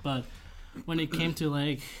 But when it came to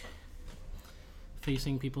like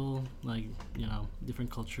facing people, like, you know,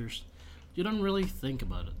 different cultures, you don't really think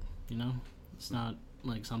about it, you know? It's not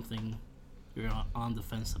like something you're on the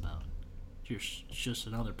fence about. You're just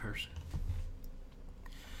another person.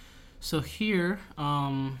 So here,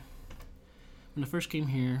 when I first came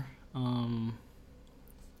here, I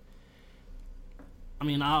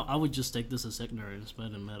mean, I would just take this as ignorance,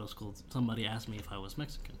 but in middle school, somebody asked me if I was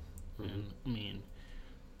Mexican. Mm-hmm. And, I mean,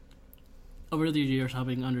 over the years, I've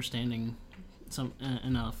been understanding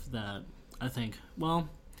enough that I think, well,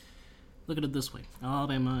 look at it this way.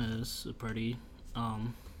 Alabama is a pretty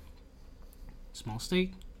small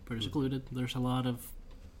state, pretty secluded. There's a lot of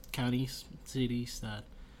counties, cities that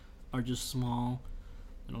are just small.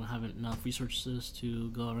 They don't have enough resources to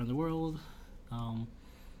go around the world.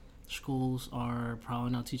 Schools are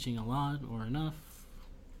probably not teaching a lot or enough.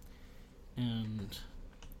 And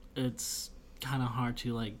it's kind of hard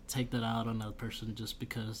to like take that out on a person just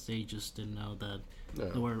because they just didn't know that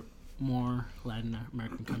there were more Latin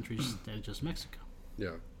American countries than just Mexico.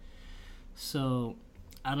 Yeah. So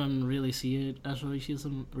I don't really see it as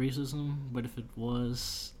racism, but if it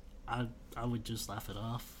was, I would just laugh it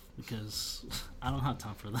off because I don't have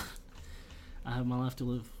time for that. I have my life to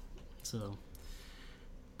live. So,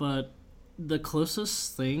 but the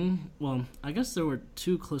closest thing, well, I guess there were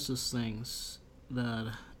two closest things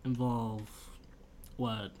that involve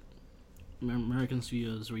what Americans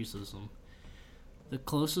view as racism. The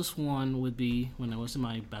closest one would be when I was in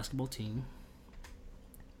my basketball team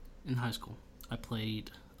in high school. I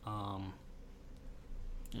played, I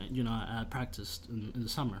practiced in the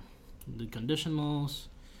summer. Did conditionals,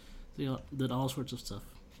 did all sorts of stuff.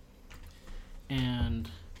 And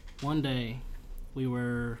one day, we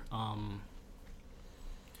were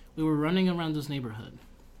running around this neighborhood.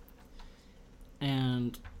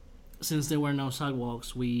 And since there were no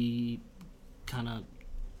sidewalks, we kind of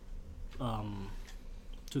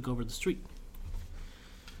took over the street.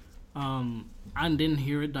 I didn't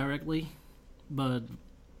hear it directly, but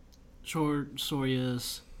short story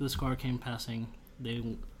is this car came passing.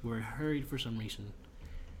 They were hurried for some reason,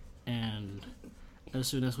 and as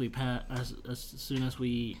soon as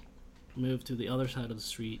we moved to the other side of the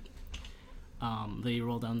street, they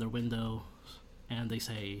roll down their window and they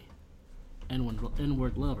say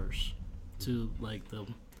N-word lovers to like the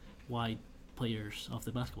white players of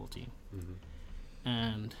the basketball team. Mm-hmm.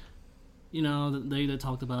 And you know, they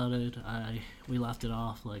talked about it. We laughed it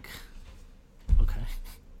off like, okay.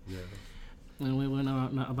 Yeah. And we went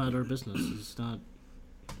about our business.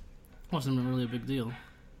 Wasn't really a big deal.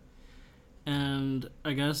 And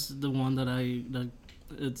I guess the one that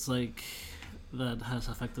it's like that has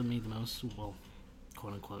affected me the most, well,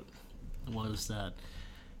 quote unquote, was that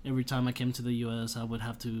every time I came to the U.S., I would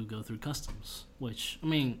have to go through customs. Which, I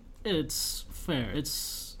mean, it's fair.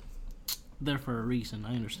 It's there for a reason.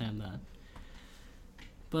 I understand that.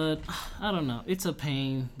 But I don't know. It's a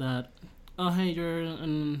pain that, oh hey, you're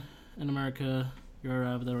in America, you're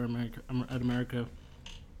out there at America,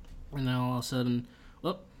 and then all of a sudden,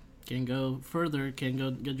 can't go further, can't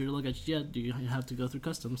go get your luggage yet. You have to go through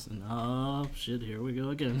customs, and oh shit, here we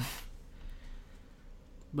go again.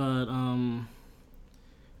 But I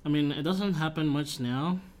mean, it doesn't happen much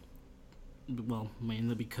now. Well,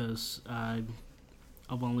 mainly because I've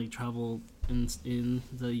only traveled in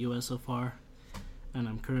the U.S. so far, and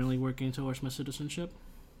I'm currently working towards my citizenship.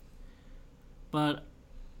 But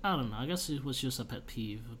I don't know. I guess it was just a pet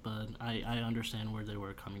peeve, but I understand where they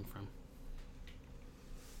were coming from.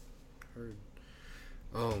 Heard.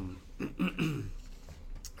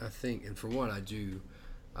 I think, and for one, I do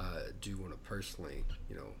want to personally,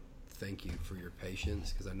 thank you for your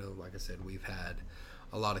patience, because I know, like I said, we've had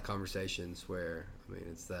a lot of conversations where, I mean,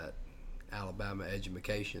 it's that Alabama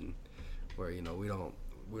education where we don't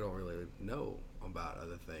really know about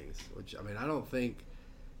other things. Which, I mean, I don't think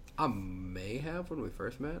I may have when we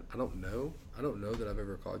first met. I don't know that I've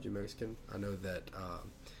ever called you Mexican. I know that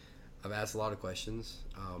I've asked a lot of questions,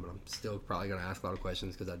 and I'm still probably going to ask a lot of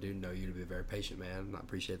questions because I do know you to be a very patient man, and I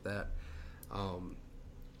appreciate that.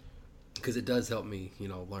 Because it does help me,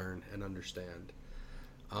 learn and understand.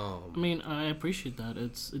 I mean, I appreciate that.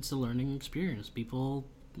 It's a learning experience. People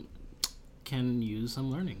can use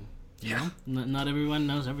some learning. You know? Not everyone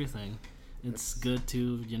knows everything. It's good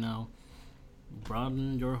to,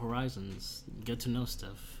 broaden your horizons, get to know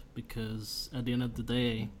stuff, because at the end of the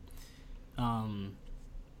day,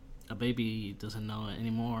 a baby doesn't know any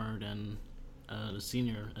more than a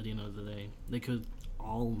senior at the end of the day. They could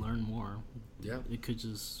all learn more. Yeah. It could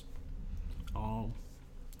just all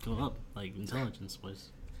go up, like intelligence-wise.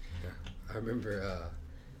 Yeah. I remember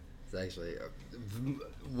it's actually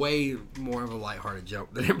way more of a lighthearted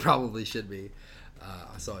joke than it probably should be.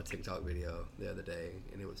 I saw a TikTok video the other day,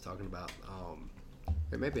 and it was talking about,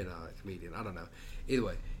 it may be a comedian, I don't know. Either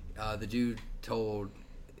way, the dude told,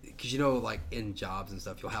 because like in jobs and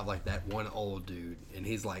stuff, you'll have like that one old dude, and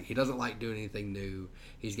he's like, he doesn't like doing anything new.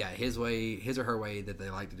 He's got his or her way that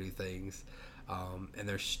they like to do things, and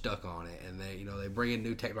they're stuck on it. And they bring in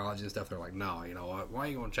new technology and stuff. They're like, no, why are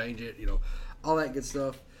you gonna change it? All that good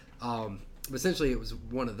stuff. But essentially, it was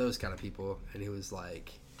one of those kind of people, and he was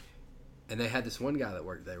like. And they had this one guy that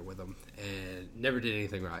worked there with them and never did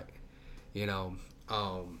anything right,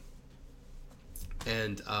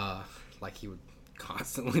 like he would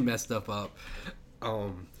constantly mess stuff up.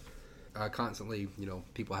 Constantly,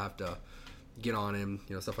 people have to get on him,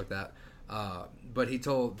 stuff like that. But he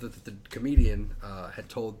told the comedian had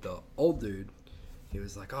told the old dude, he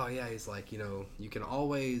was like, oh yeah, he's like, you can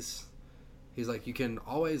always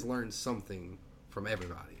learn something from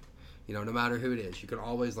everybody. No matter who it is, you can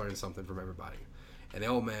always learn something from everybody. And the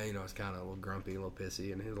old man, is kind of a little grumpy, a little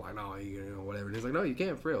pissy, and he's like, no, whatever. And he's like, no, you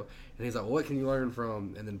can't, for real. And he's like, well, what can you learn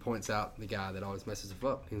from? And then points out the guy that always messes stuff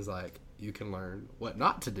up. He's like, you can learn what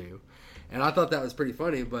not to do. And I thought that was pretty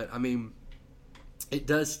funny, but I mean, it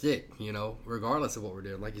does stick, regardless of what we're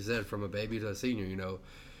doing. Like you said, from a baby to a senior,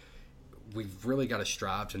 we've really got to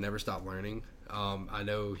strive to never stop learning. I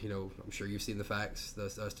know, I'm sure you've seen the facts, the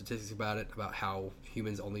statistics about it, about how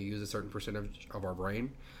humans only use a certain percentage of our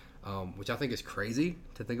brain, which I think is crazy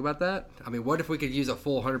to think about that. I mean, what if we could use a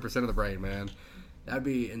full 100% of the brain, man? That'd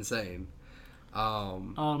be insane.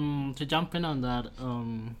 To jump in on that,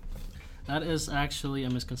 that is actually a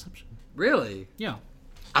misconception. Really? Yeah.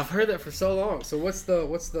 I've heard that for so long. So what's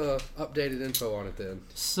the updated info on it then?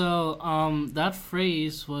 So that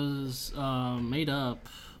phrase was made up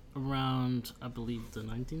around, I believe, the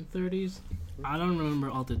 1930s. I don't remember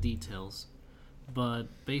all the details, but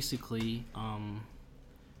basically, I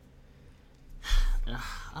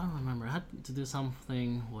don't remember. I had to do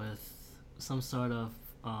something with some sort of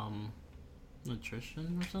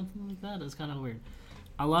nutrition or something like that. It's kind of weird.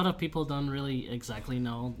 A lot of people don't really exactly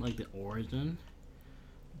know like the origin,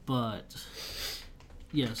 but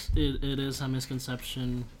yes, it is a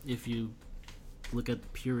misconception if you look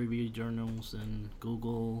at peer-reviewed journals in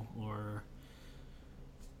Google or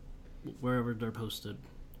wherever they're posted.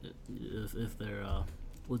 If they're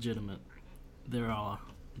legitimate, they're all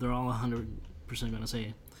 100% gonna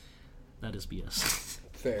say that is BS.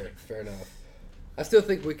 Fair enough. I still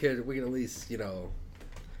think we can at least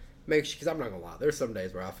make sure, because I'm not gonna lie, there's some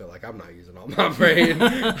days where I feel like I'm not using all my brain.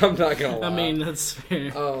 I'm not gonna lie. I mean, that's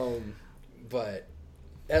fair. But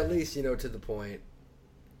at least to the point.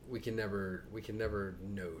 We can never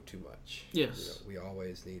know too much. Yes. We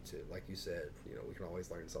always need to, like you said, we can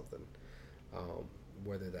always learn something.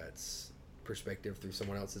 Whether that's perspective through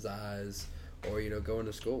someone else's eyes or, going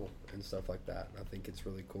to school and stuff like that. I think it's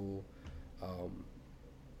really cool,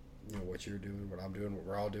 what you're doing, what I'm doing, what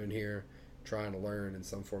we're all doing here, trying to learn in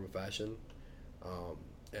some form of fashion.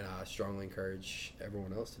 And I strongly encourage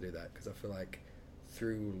everyone else to do that, because I feel like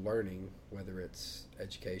through learning, whether it's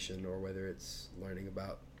education or whether it's learning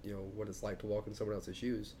about what it's like to walk in someone else's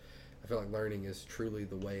shoes, I feel like learning is truly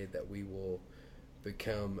the way that we will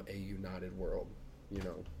become a united world,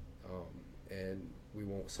 and we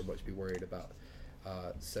won't so much be worried about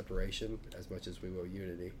separation as much as we will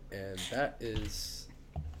unity. And that is,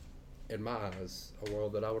 in my eyes, a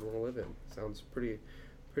world that I would want to live in. Sounds pretty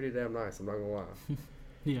damn nice, I'm not gonna lie.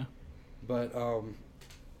 Yeah. But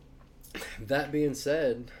that being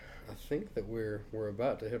said, I think that we're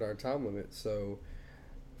about to hit our time limit, so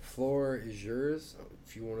floor is yours.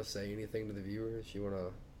 If you want to say anything to the viewers, you want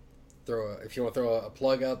to throw a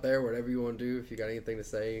plug out there, whatever you want to do. If you got anything to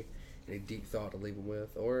say, any deep thought to leave them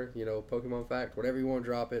with, or Pokemon fact, whatever you want to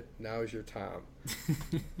drop it. Now is your time.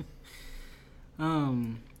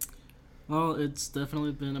 Well, it's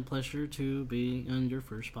definitely been a pleasure to be on your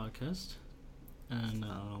first podcast, and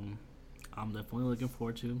I'm definitely looking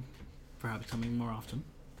forward to perhaps coming more often.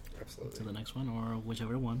 Absolutely. To the next one or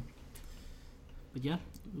whichever one. But yeah,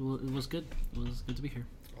 it was good. It was good to be here.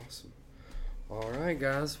 Awesome. All right,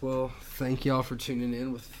 guys. Well, thank y'all for tuning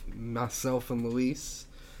in with myself and Luis.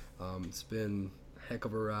 It's been heck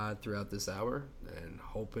of a ride throughout this hour and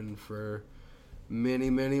hoping for many,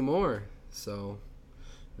 many more. So,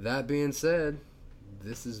 that being said,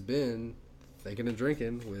 this has been Thinkin and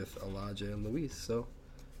Drinkin with Elijah and Luis. So,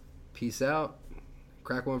 peace out.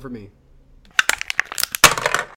 Crack one for me.